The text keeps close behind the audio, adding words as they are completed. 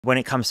When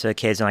it comes to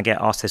kids, and I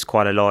get asked this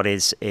quite a lot,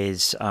 is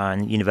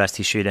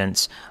university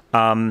students.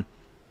 I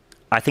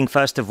think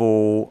first of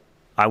all,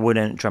 I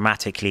wouldn't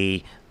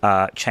dramatically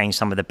change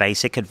some of the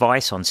basic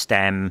advice on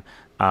STEM,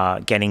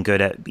 getting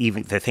good at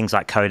even the things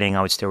like coding.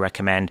 I would still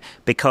recommend,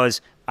 because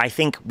I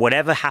think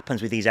whatever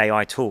happens with these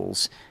AI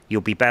tools,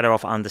 you'll be better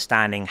off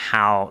understanding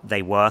how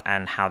they work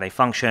and how they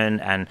function,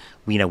 and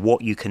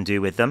what you can do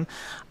with them.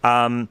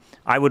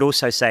 I would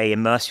also say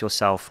immerse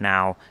yourself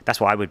now. That's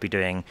what I would be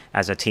doing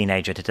as a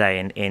teenager today,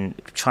 in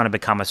trying to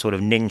become a sort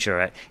of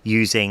ninja at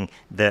using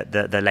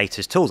the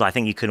latest tools. I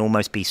think you can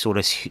almost be sort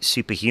of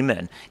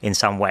superhuman in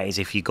some ways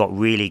if you got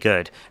really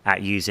good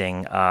at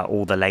using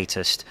all the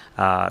latest,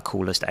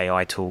 coolest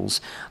AI tools.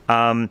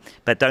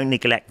 But don't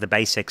neglect the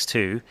basics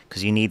too,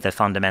 because you need the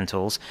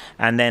fundamentals.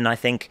 And then I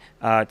think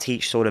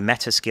teach sort of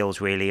meta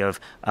skills, really, of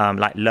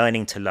like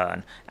learning to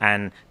learn.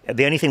 And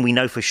the only thing we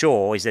know for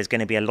sure is there's going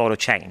to be a lot of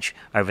change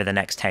over the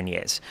next 10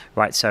 years,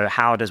 right? So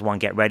how does one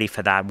get ready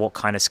for that? What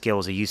kind of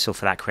skills are useful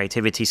for that?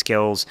 Creativity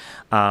skills,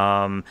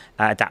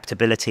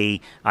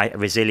 adaptability,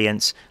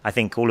 resilience. I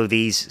think all of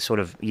these sort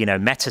of,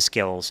 meta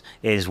skills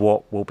is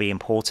what will be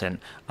important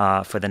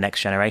for the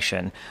next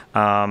generation.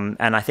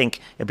 And I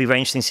think it'll be very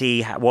interesting to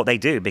see what they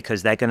do,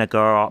 because they're going to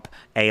grow up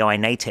AI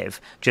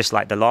native, just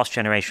like the last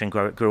generation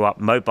grew up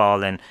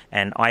mobile and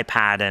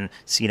iPad and,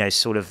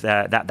 sort of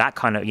that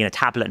kind of,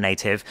 tablet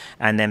native,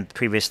 and then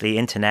previously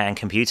internet and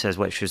computers,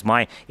 which was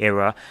my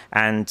era.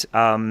 And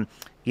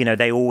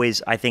they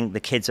always, I think the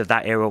kids of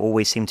that era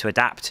always seem to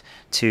adapt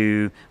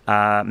to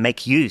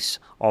make use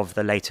of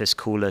the latest,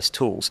 coolest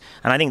tools.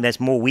 And I think there's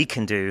more we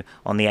can do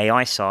on the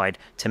AI side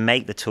to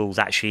make the tools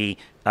actually,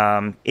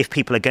 if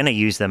people are going to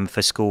use them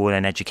for school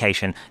and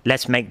education,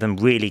 let's make them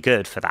really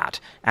good for that,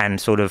 and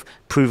sort of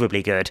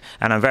provably good.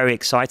 And I'm very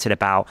excited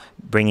about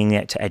bringing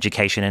it to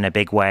education in a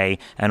big way,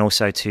 and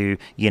also to,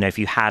 if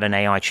you had an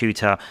AI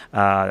tutor,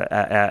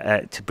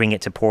 to bring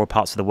it to poorer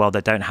parts of the world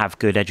that don't have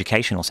good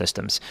educational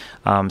systems.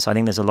 So I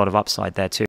think there's a lot of upside there too.